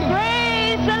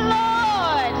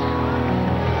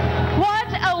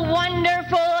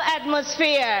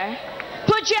atmosphere.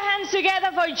 Put your hands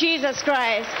together for Jesus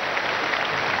Christ.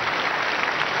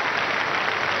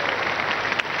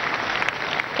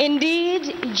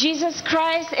 Indeed, Jesus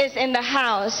Christ is in the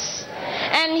house,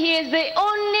 and He is the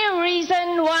only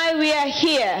reason why we are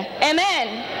here.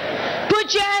 Amen.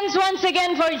 Put your hands once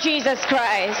again for Jesus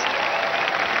Christ.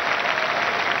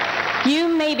 You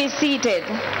may be seated.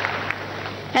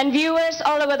 And viewers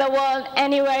all over the world,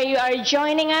 anywhere you are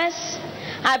joining us,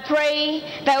 I pray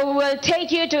that we will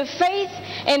take you to faith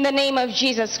in the name of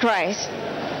Jesus Christ.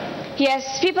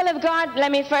 Yes, people of God,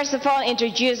 let me first of all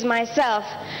introduce myself.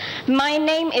 My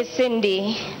name is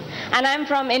Cindy, and I'm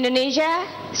from Indonesia,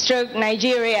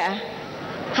 Nigeria.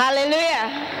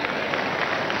 Hallelujah.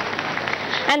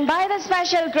 And by the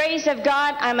special grace of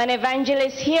God, I'm an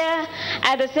evangelist here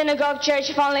at the Synagogue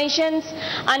Church Foundations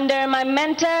under my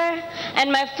mentor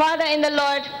and my father in the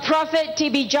Lord, Prophet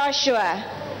T.B. Joshua.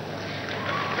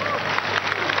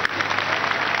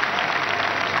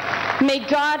 May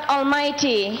God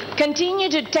Almighty continue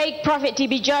to take Prophet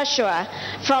T.B. Joshua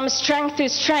from strength to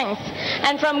strength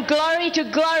and from glory to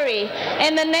glory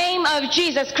in the name of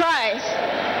Jesus Christ.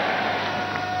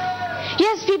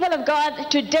 Yes, people of God,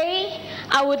 today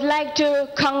I would like to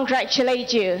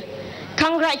congratulate you.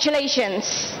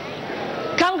 Congratulations.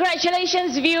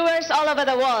 Congratulations, viewers all over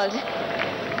the world.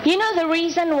 You know the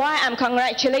reason why I'm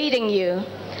congratulating you?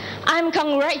 I'm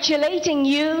congratulating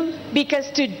you because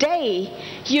today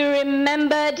you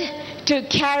remembered to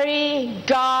carry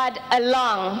God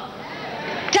along.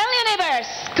 Tell your neighbors,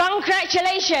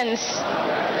 congratulations.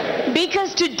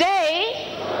 Because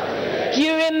today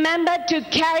you remembered to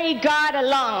carry God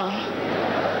along.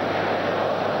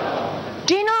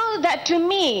 Do you know that to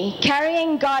me,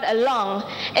 carrying God along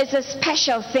is a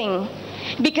special thing?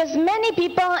 Because many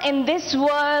people in this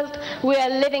world we are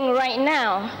living right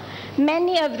now,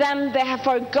 many of them, they have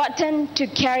forgotten to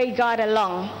carry God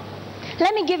along.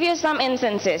 Let me give you some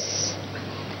instances.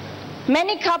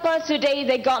 Many couples today,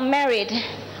 they got married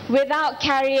without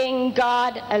carrying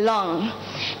God along.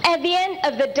 At the end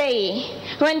of the day,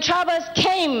 when troubles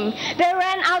came, they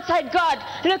ran outside God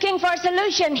looking for a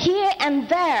solution here and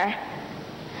there.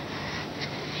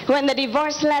 When the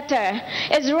divorce letter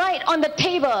is right on the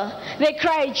table, they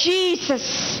cry,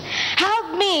 Jesus,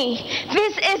 help me.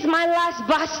 This is my last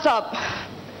bus stop.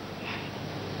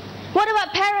 What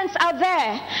about parents out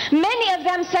there? Many of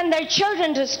them send their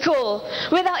children to school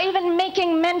without even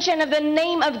making mention of the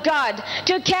name of God,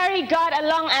 to carry God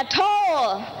along at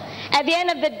all. At the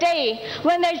end of the day,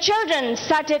 when their children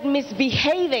started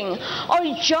misbehaving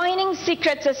or joining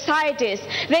secret societies,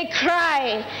 they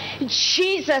cry,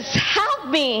 Jesus, help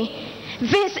me.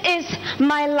 This is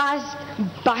my last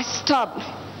bus stop.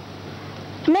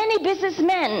 Many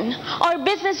businessmen or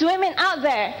businesswomen out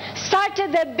there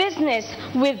started their business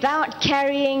without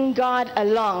carrying God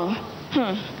along.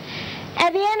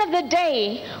 At the end of the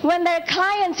day, when their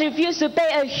clients refuse to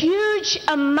pay a huge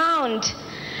amount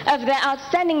of their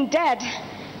outstanding debt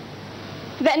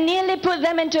that nearly put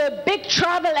them into a big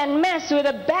trouble and mess with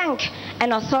the bank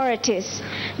and authorities,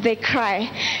 they cry,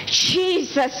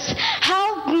 Jesus,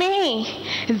 help me.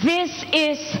 This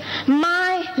is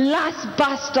my last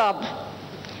bus stop.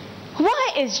 Why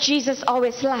is Jesus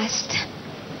always last?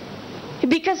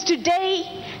 Because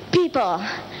today people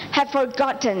have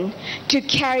forgotten to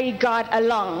carry God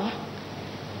along.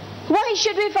 Why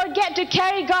should we forget to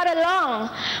carry God along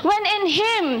when in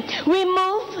Him we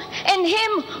move, in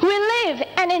Him we live,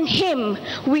 and in Him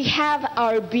we have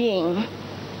our being?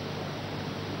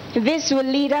 This will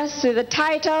lead us to the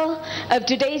title of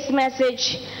today's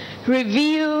message,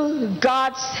 Review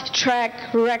God's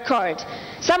Track Record.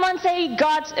 Someone say,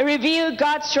 review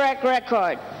God's track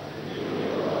record.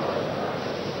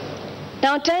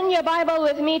 Now turn your Bible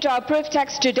with me to our proof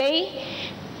text today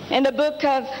in the book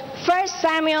of 1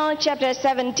 Samuel chapter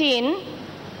 17.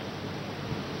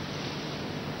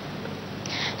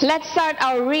 Let's start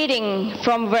our reading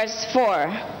from verse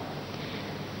 4.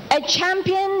 A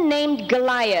champion named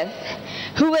Goliath,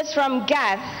 who was from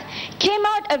Gath, came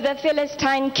out of the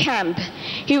Philistine camp.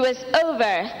 He was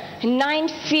over 9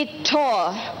 feet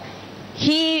tall.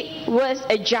 He was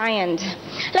a giant.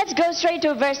 Let's go straight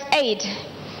to verse 8.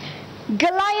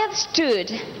 Goliath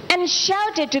stood and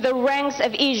shouted to the ranks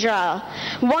of Israel,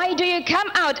 "Why do you come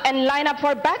out and line up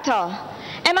for battle?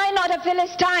 Am I not a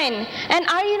Philistine, and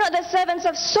are you not the servants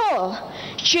of Saul?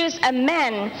 Choose a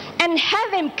man and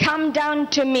have him come down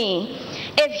to me.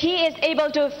 If he is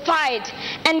able to fight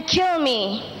and kill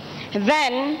me,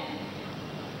 then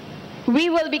we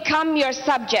will become your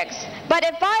subjects. But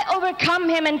if I overcome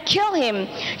him and kill him,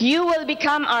 you will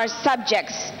become our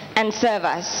subjects and serve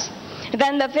us."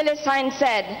 Then the Philistine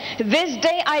said, "This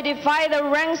day I defy the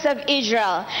ranks of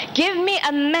Israel. Give me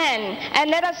a man and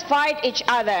let us fight each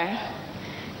other."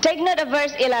 Take note of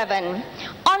verse 11.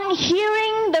 On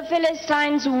hearing the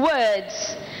Philistines'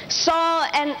 words, Saul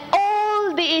and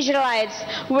all the Israelites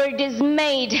were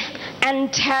dismayed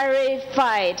and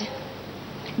terrified.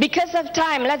 Because of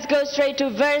time, let's go straight to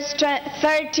verse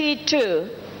 32.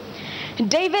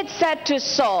 David said to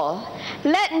Saul,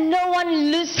 "Let no one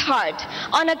lose heart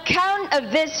on account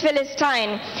of this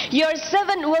Philistine. Your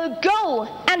servant will go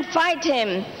and fight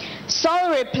him." Saul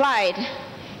replied,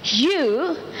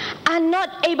 "You are not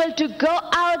able to go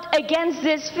out against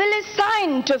this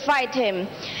Philistine to fight him.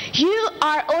 You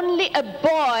are only a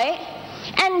boy,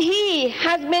 and he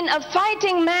has been a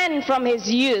fighting man from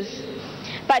his youth."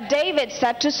 But David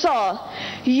said to Saul,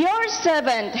 "Your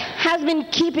servant has been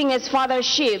keeping his father's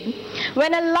sheep.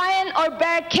 When a lion or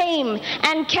bear came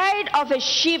and carried off a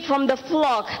sheep from the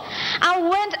flock, I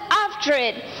went after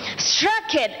it, struck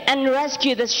it, and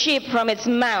rescued the sheep from its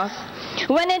mouth.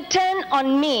 When it turned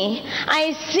on me,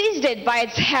 I seized it by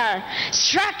its hair,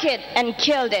 struck it, and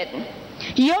killed it.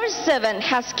 Your servant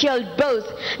has killed both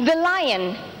the lion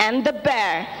and the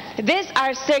bear. This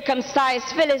uncircumcised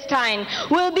Philistine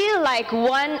will be like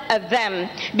one of them,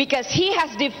 because he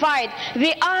has defied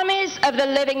the armies of the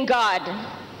living God.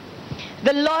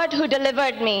 The Lord who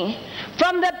delivered me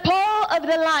from the paw of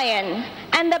the lion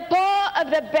and the paw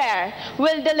of the bear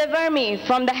will deliver me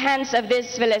from the hands of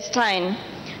this Philistine."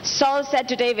 Saul said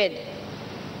to David,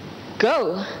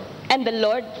 "Go, and the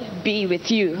Lord be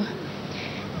with you."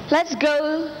 Let's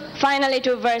go finally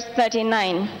to verse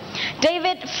 39.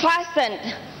 David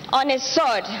fastened on his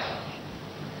sword.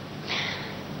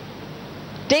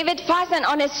 David fastened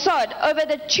on his sword over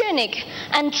the tunic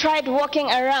and tried walking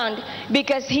around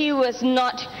because he was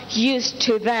not used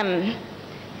to them.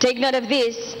 Take note of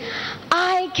this.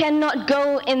 "I cannot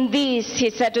go in these," he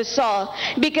said to Saul,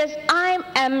 "because I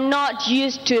am not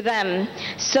used to them."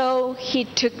 So he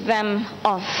took them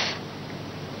off.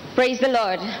 Praise the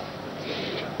Lord.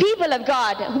 People of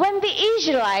God, when the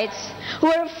Israelites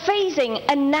were facing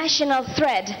a national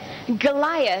threat,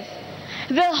 Goliath,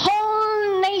 the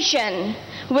whole nation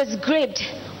was gripped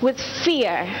with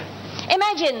fear.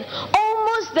 Imagine,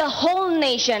 almost the whole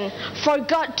nation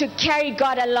forgot to carry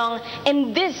God along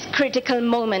in this critical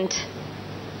moment.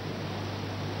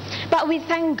 But we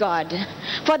thank God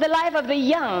for the life of the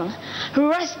young,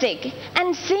 rustic,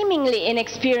 and seemingly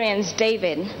inexperienced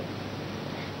David.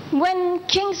 When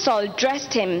King Saul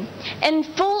dressed him in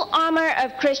full armor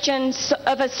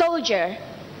of a soldier,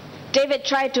 David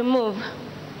tried to move.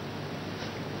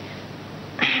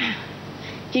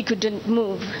 He couldn't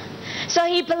move. So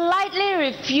he politely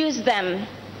refused them.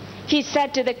 He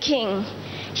said to the king,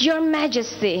 "Your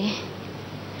Majesty,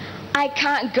 I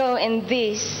can't go in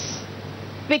these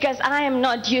because I am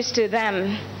not used to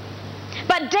them."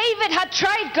 But David had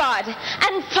tried God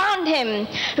and found him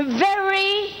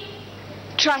very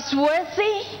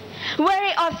trustworthy,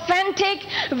 very authentic,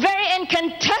 very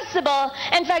incontestable.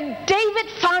 In fact, David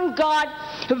found God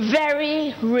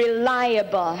very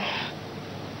reliable.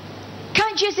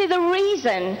 Can't you see the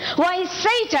reason why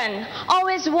Satan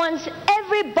always wants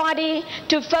everybody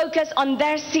to focus on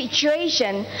their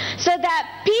situation, so that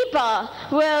people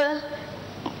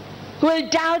will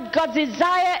doubt God's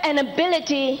desire and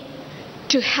ability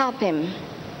to help him?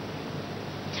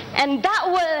 And that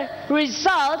will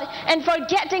result in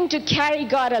forgetting to carry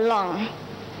God along.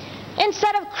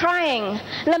 Instead of crying,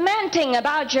 lamenting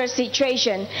about your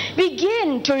situation,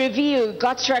 begin to review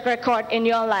God's track record in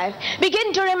your life.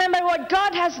 Begin to remember what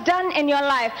God has done in your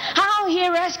life, how He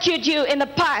rescued you in the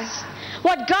past,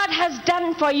 what God has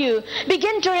done for you.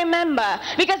 Begin to remember,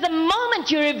 because the moment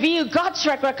you review God's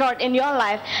track record in your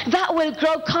life, that will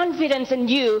grow confidence in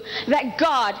you that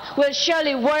God will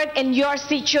surely work in your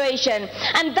situation,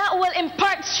 and that will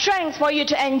impart strength for you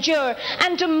to endure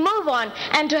and to move on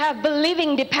and to have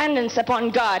believing dependence upon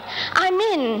God. I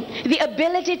mean, the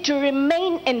ability to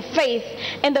remain in faith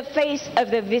in the face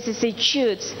of the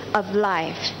vicissitudes of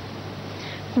life.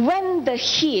 When the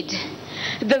heat,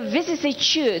 the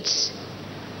vicissitudes,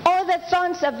 all the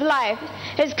thorns of life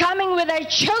is coming with their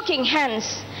choking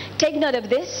hands, take note of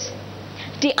this: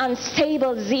 the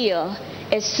unstable zeal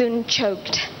is soon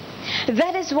choked.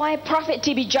 That is why Prophet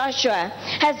T.B. Joshua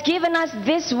has given us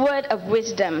this word of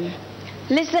wisdom.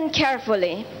 Listen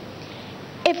carefully.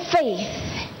 If faith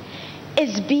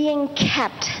is being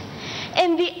kept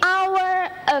in the hour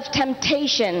of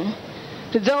temptation,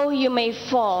 though you may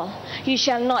fall, you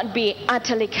shall not be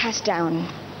utterly cast down.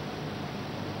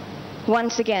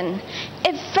 Once again,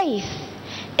 if faith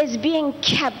is being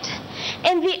kept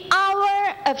In the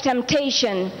hour of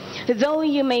temptation, though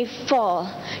you may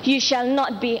fall, you shall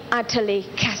not be utterly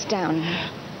cast down.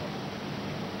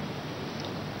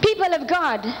 People of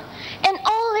God, in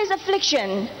all his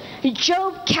affliction,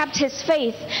 Job kept his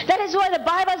faith. That is why the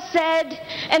Bible said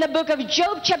in the book of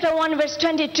Job chapter 1 verse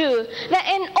 22 that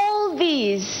in all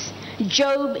these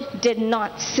Job did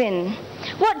not sin.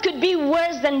 What could be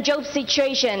worse than Job's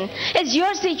situation? Is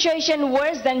your situation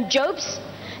worse than Job's?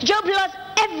 Job lost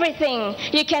everything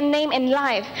you can name in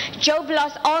life. Job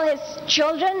lost all his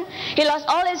children. He lost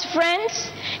all his friends.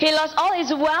 He lost all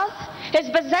his wealth, his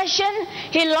possession.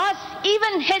 He lost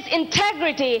even his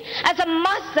integrity as a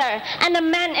master and a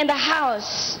man in the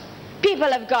house.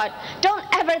 People of God, don't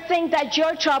ever think that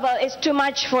your trouble is too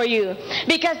much for you,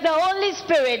 because the Holy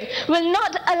Spirit will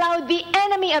not allow the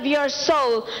enemy of your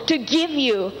soul to give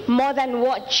you more than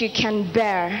what you can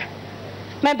bear.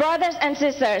 My brothers and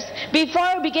sisters,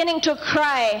 before beginning to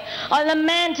cry or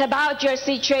lament about your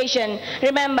situation,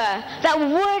 remember that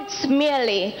words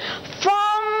merely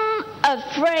form a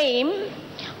frame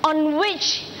on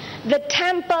which the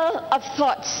temple of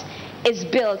thoughts is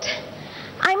built.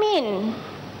 I mean,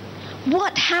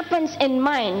 what happens in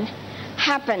mind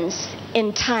happens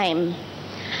in time.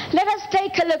 Let us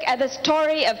take a look at the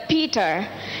story of Peter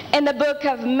in the book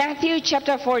of Matthew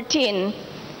chapter 14.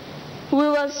 We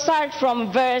will start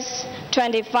from verse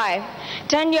 25.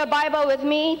 Turn your Bible with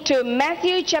me to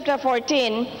Matthew chapter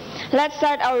 14. Let's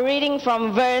start our reading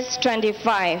from verse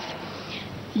 25.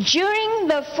 During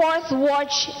the fourth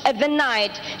watch of the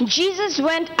night, Jesus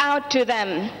went out to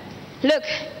them. Look,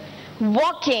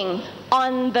 walking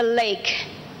on the lake.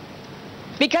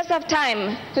 Because of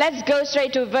time, let's go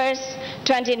straight to verse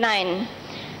 29.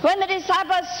 When the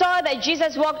disciples saw that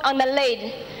Jesus walked on the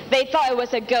lake, they thought it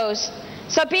was a ghost.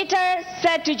 So Peter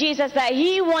said to Jesus that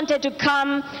he wanted to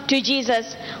come to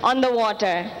Jesus on the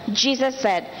water. Jesus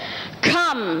said,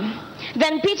 "Come."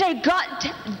 Then Peter got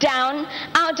down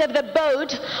out of the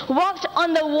boat, walked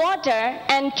on the water,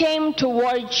 and came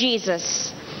toward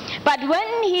Jesus. But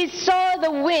when he saw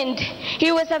the wind,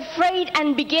 he was afraid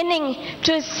and beginning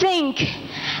to sink,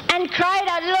 and cried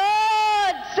out,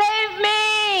 "Lord, save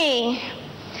me!"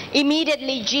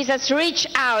 Immediately Jesus reached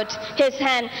out his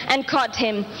hand and caught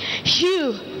him.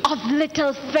 "You of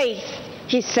little faith,"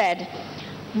 he said,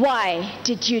 "why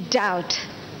did you doubt?"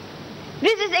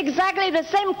 This is exactly the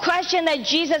same question that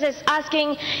Jesus is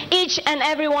asking each and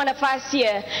every one of us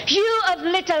here. You of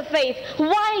little faith,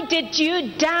 why did you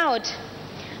doubt?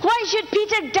 Why should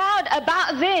Peter doubt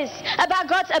about this, about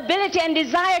God's ability and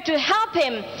desire to help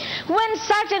him? When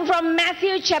starting from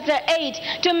Matthew chapter 8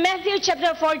 to Matthew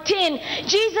chapter 14,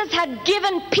 Jesus had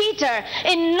given Peter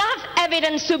enough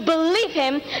evidence to believe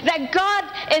him that God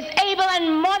is able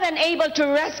and more than able to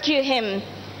rescue him.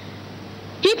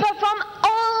 He performed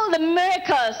all the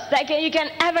miracles that you can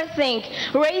ever think,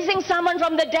 raising someone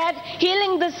from the dead,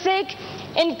 healing the sick,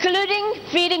 including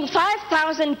feeding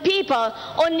 5,000 people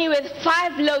only with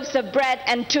 5 loaves of bread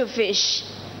and 2 fish.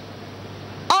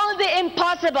 All the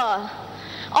impossible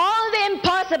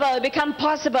become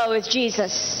possible with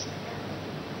Jesus.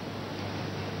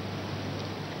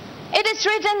 It is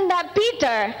written that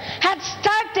Peter had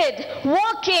started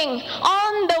walking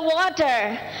on the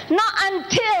water, not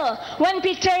until when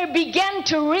Peter began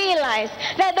to realize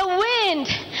that the wind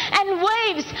and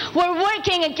waves were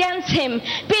working against him,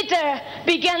 Peter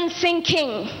began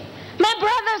sinking. My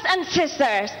brothers and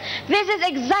sisters, this is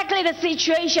exactly the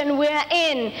situation we are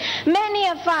in. Many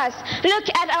of us look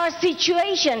at our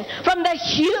situation from the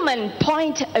human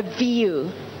point of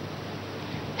view.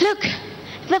 Look,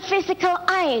 the physical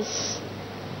eyes.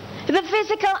 The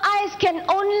physical eyes can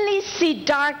only see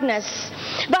darkness,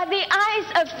 but the eyes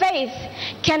of faith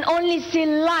can only see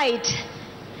light.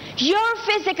 Your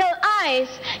physical eyes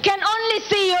can only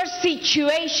see your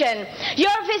situation.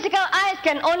 Your physical eyes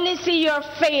can only see your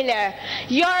failure,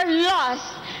 your loss,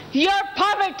 your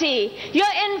poverty,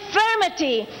 your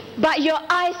infirmity. But your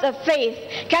eyes of faith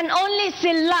can only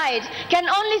see light, can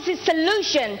only see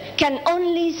solution, can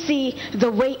only see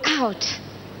the way out.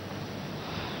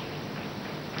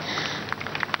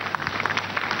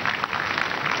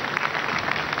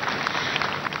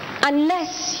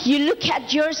 Unless you look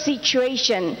at your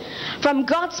situation from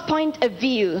God's point of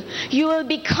view, you will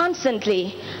be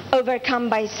constantly overcome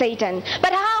by Satan.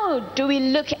 But how do we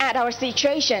look at our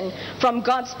situation from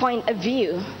God's point of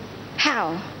view?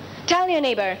 How? Tell your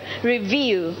neighbor,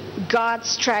 review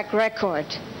God's track record.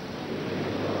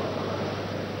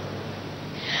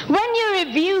 When you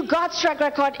review God's track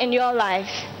record in your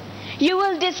life, you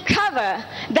will discover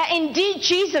that indeed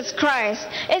Jesus Christ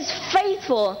is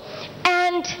faithful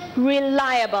and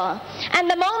reliable. And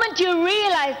the moment you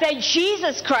realize that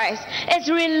Jesus Christ is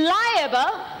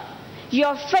reliable,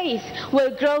 your faith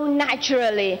will grow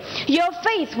naturally. Your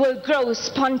faith will grow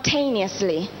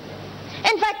spontaneously.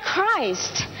 In fact,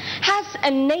 Christ has a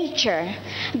nature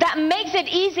that makes it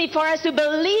easy for us to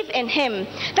believe in Him.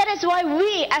 That is why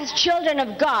we, as children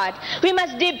of God, we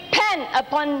must depend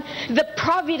upon the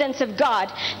providence of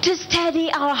God to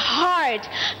steady our heart,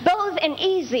 both in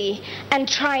easy and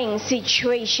trying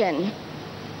situation.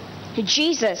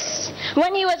 Jesus,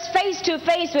 when He was face to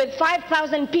face with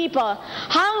 5,000 people,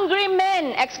 hungry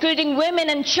men, excluding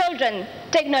women and children,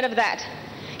 take note of that.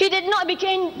 He did not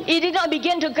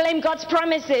begin to claim God's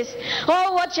promises.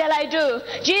 Oh, what shall I do?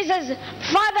 Jesus,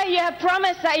 Father, you have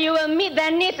promised that you will meet their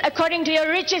needs according to your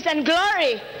riches and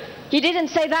glory. He didn't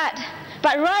say that.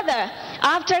 But rather,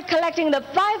 after collecting the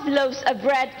 5 loaves of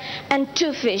bread and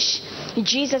 2 fish,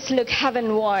 Jesus looked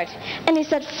heavenward and He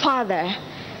said, Father,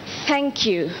 thank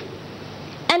you.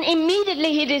 And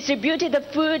immediately He distributed the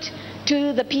food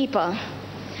to the people.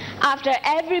 After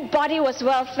everybody was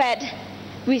well fed,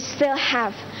 we still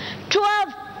have 12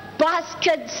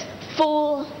 baskets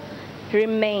full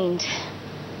remained.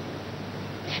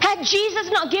 Had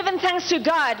Jesus not given thanks to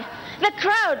God, the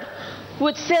crowd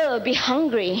would still be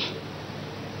hungry.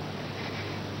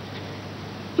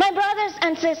 My brothers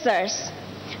and sisters,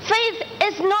 faith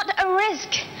is not a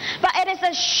risk, but it is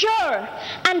a sure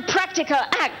and practical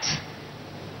act.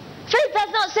 Faith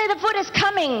does not say the food is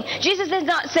coming. Jesus did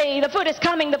not say the food is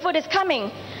coming, the food is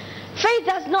coming. Faith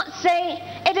does not say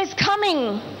it is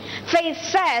coming. Faith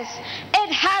says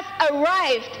it has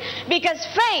arrived, because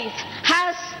faith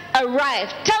has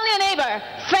arrived. Tell your neighbor,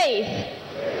 faith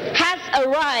has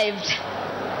arrived.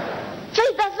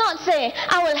 Faith does not say,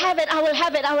 I will have it, I will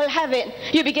have it, I will have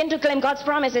it. You begin to claim God's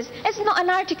promises. It's not an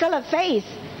article of faith.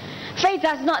 Faith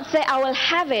does not say, I will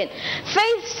have it.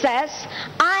 Faith says,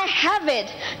 I have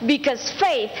it, because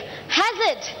faith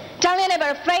has it. Tell your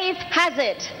neighbor, faith has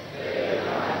it.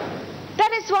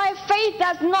 That is why faith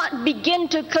does not begin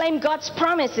to claim God's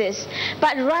promises,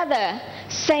 but rather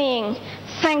saying,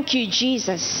 thank you,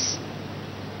 Jesus.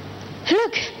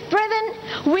 Look,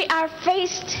 brethren, we are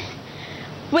faced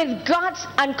with God's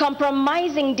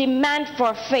uncompromising demand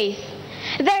for faith.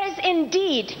 There is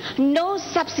indeed no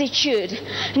substitute,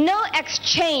 no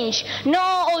exchange, no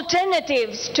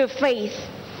alternatives to faith.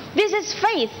 This is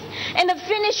faith in the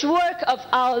finished work of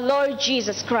our Lord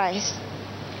Jesus Christ.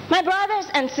 My brothers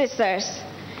and sisters,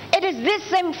 it is this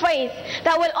same faith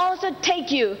that will also take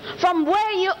you from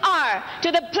where you are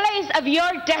to the place of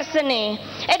your destiny.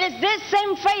 It is this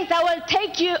same faith that will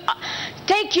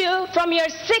take you from your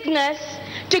sickness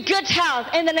to good health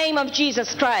in the name of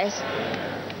Jesus Christ.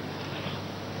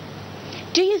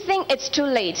 Do you think it's too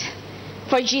late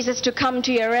for Jesus to come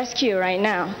to your rescue right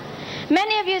now?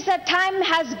 Many of you said time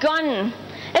has gone.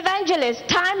 Evangelist,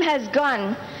 time has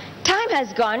gone. Time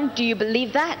has gone. Do you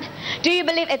believe that? Do you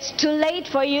believe it's too late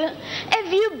for you?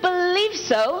 If you believe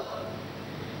so,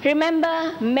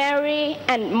 remember Mary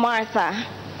and Martha.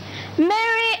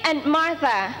 Mary and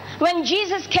Martha, when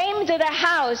Jesus came to the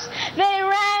house, they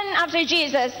ran after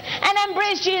Jesus and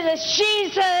embraced Jesus.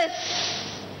 Jesus,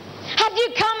 had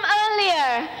you come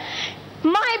earlier,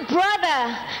 my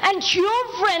brother and your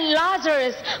friend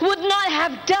Lazarus would not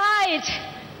have died.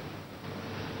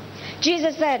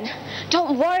 Jesus said,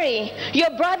 don't worry,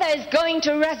 your brother is going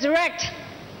to resurrect.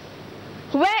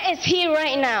 Where is he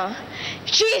right now?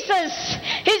 Jesus,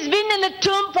 he's been in the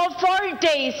tomb for 4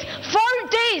 days. 4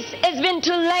 days has been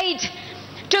too late.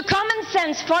 To common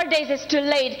sense, 4 days is too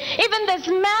late. Even the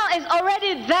smell is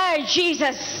already there,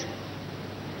 Jesus.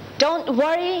 Don't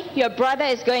worry, your brother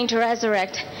is going to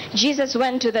resurrect. Jesus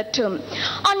went to the tomb.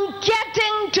 On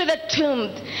getting to the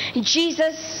tomb,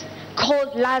 Jesus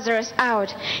called Lazarus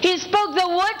out. He spoke the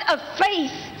word of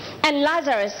faith, and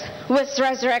Lazarus was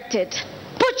resurrected.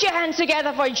 Put your hands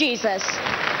together for Jesus.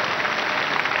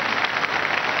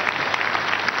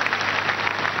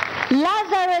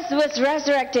 Lazarus was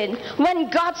resurrected. When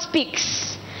God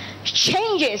speaks,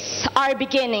 changes are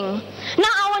beginning.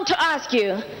 Now I want to ask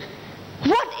you,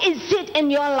 what is it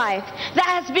in your life that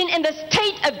has been in the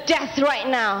state of death right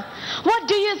now? What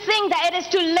do you think that it is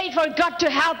too late for God to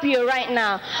help you right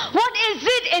now? What is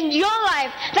it in your life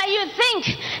that you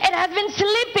think it has been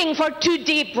sleeping for too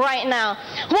deep right now?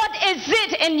 What is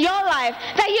it in your life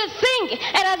that you think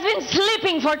it has been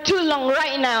sleeping for too long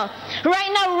right now? Right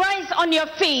now, rise on your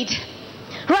feet.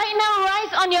 Right now,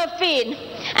 rise on your feet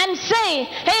and say,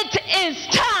 it is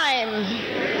time.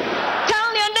 Tell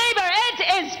your neighbor, it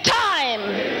is time.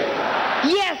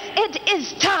 Yes, it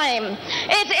is time.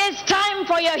 It is time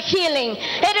for your healing.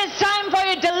 It is time for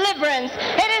your deliverance.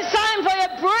 It is time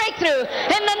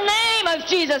in the name of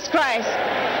Jesus Christ.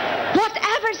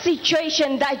 Whatever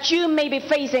situation that you may be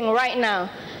facing right now,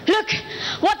 look,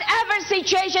 whatever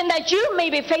situation that you may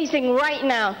be facing right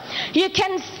now, you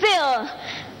can still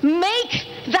make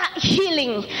that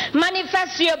healing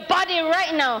manifest to your body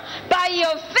right now by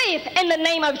your faith in the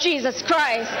name of Jesus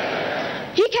Christ.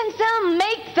 You can still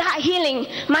make that healing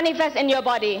manifest in your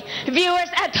body. Viewers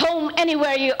at home,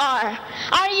 anywhere you are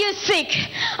you sick?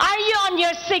 Are you on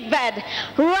your sick bed?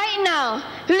 Right now,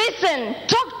 listen,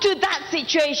 talk to that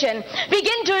situation.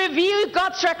 Begin to review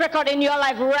God's track record in your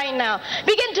life right now.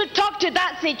 Begin to talk to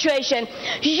that situation.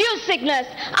 You sickness,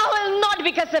 I will not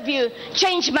because of you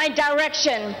change my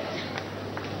direction.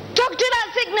 Talk to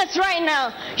that sickness right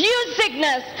now. You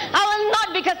sickness, I will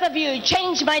not because of you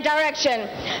change my direction.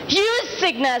 You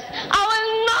sickness, I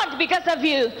will not because of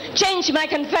you change my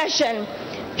confession.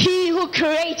 He who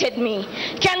created me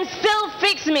can still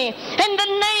fix me in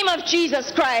the name of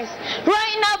Jesus Christ.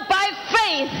 Right now by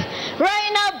faith,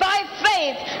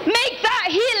 make that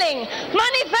healing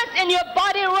manifest in your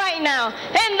body right now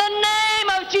in the name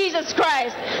of Jesus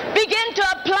Christ. Begin to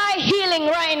apply healing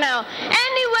right now.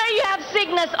 Anywhere you have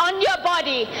sickness on your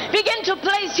body, begin to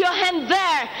place your hand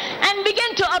there and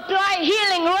begin to apply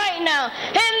healing right now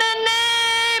in the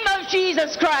name of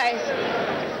Jesus Christ.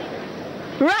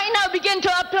 Right now, begin to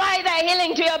apply that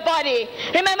healing to your body.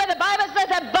 Remember, the Bible says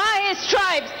that by His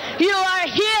stripes, you are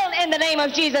healed in the name of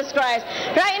Jesus Christ.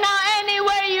 Right now,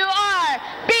 anywhere you are,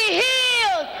 be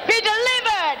healed, be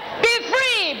delivered, be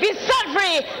free, be set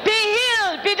free, be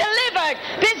healed, be delivered,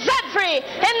 be set free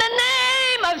in the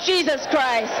name of Jesus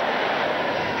Christ.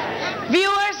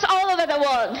 Viewers all over the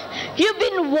world, you've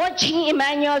been watching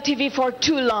Emmanuel TV for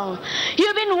too long.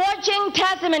 You've been watching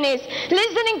testimonies,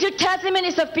 listening to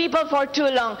testimonies of people for too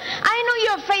long. I know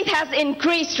your faith has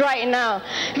increased right now.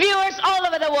 Viewers all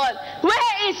over the world,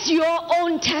 where is your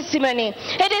own testimony?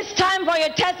 It is time for your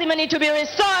testimony to be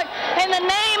restored in the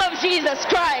name of Jesus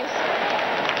Christ.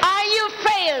 Are you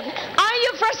failed? Are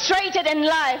you frustrated in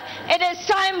life? It is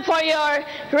time for your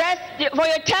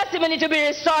testimony to be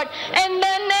restored in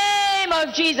the name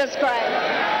of Jesus Christ.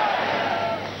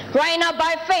 Right now,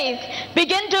 by faith,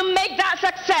 begin to make that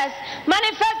success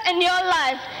manifest in your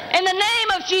life in the name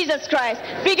of Jesus Christ.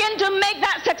 Begin to make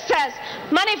that success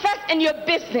manifest in your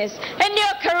business, in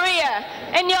your career,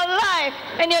 in your life,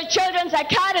 in your children's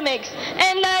academics,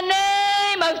 in the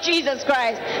name of Jesus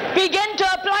Christ. Begin to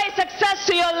apply success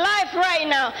to your life right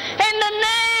now in the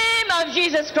name of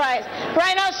Jesus Christ.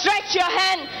 Right now, stretch your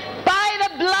hand by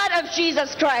the blood of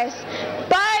Jesus Christ.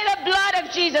 By the blood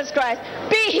of Jesus Christ.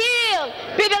 Be healed,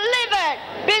 be delivered,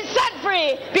 be set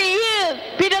free, be healed,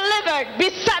 be delivered, be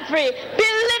set free, be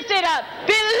lifted up,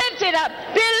 be lifted up,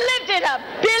 be lifted up,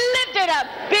 be lifted up,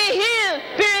 be healed,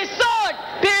 be restored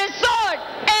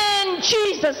in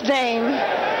Jesus' name.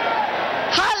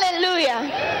 Hallelujah.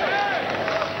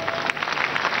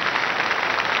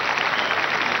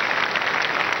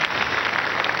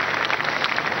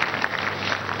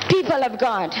 People of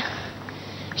God,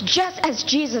 just as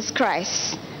Jesus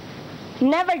Christ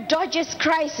never dodges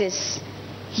crisis,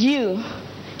 you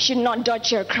should not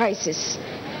dodge your crisis.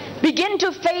 Begin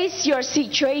to face your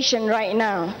situation right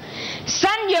now.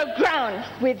 Stand your ground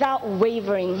without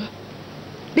wavering.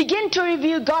 Begin to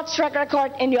review God's track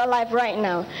record in your life right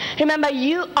now. Remember,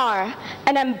 you are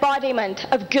an embodiment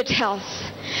of good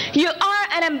health. You are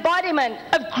an embodiment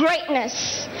of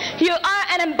greatness. You are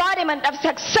an embodiment of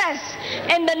success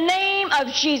in the name of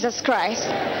Jesus Christ.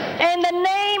 In the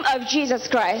name of Jesus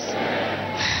Christ.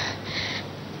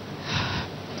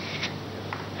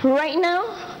 Right now,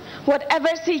 whatever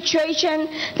situation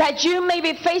that you may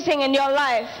be facing in your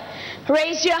life,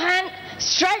 raise your hand,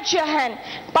 stretch your hand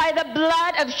by the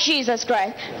blood of Jesus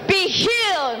Christ. Be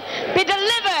healed, be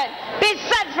delivered, be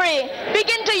set free.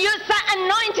 Begin to use that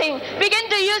anointing. Begin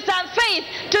to use that faith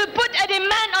to put a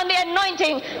demand on the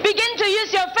anointing. Begin to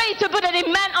use your faith to put a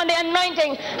demand on the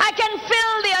anointing. I can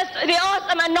feel the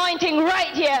awesome anointing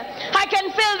right here. I can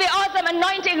feel the awesome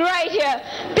anointing right here.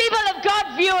 People of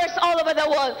God, viewers all over the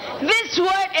world, this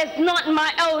word is not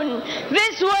my own.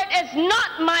 This word is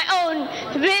not my own.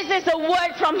 This is a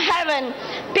word from heaven.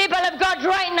 People of God,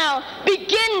 right now,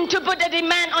 begin to put a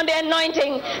demand on the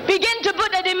anointing. Begin to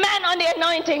put a demand on the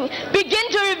anointing. Begin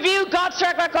to review God's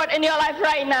track record in your life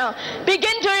right now.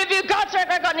 Begin to review God's track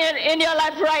record in your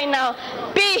life right now.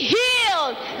 Be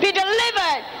healed, be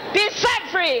delivered, be set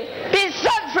free, be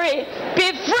set free,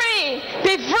 be free,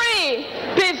 be free,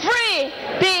 be free,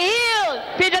 be healed,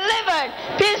 be delivered,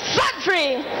 be set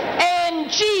free in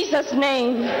Jesus'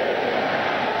 name.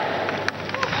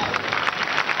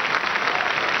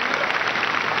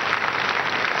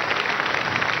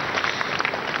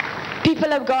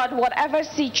 People of God, whatever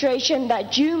situation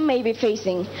that you may be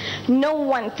facing, know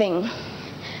one thing,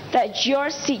 that your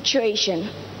situation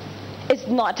is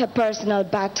not a personal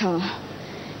battle,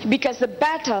 because the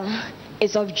battle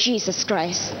is of Jesus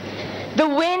Christ. The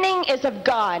winning is of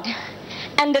God,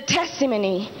 and the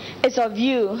testimony is of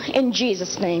you in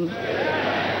Jesus' name.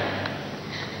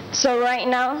 So right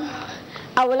now,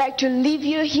 I would like to leave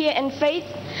you here in faith.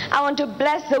 I want to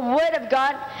bless the word of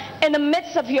God in the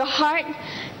midst of your heart.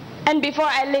 And before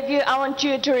I leave you, I want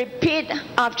you to repeat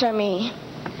after me.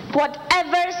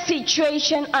 Whatever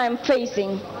situation I'm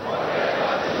facing,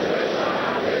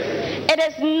 it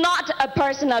is not a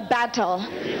personal battle.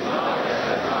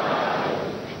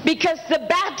 Because the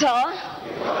battle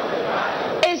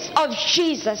is of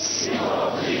Jesus.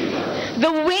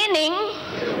 The winning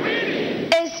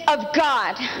is of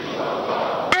God.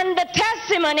 And the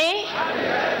testimony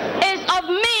is of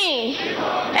me.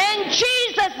 In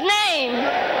Jesus' name.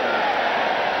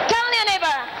 Tell your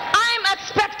neighbor, I'm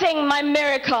expecting my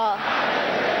miracle.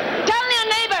 Tell your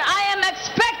neighbor, I am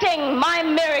expecting my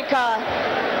miracle.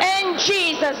 In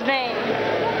Jesus'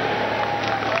 name.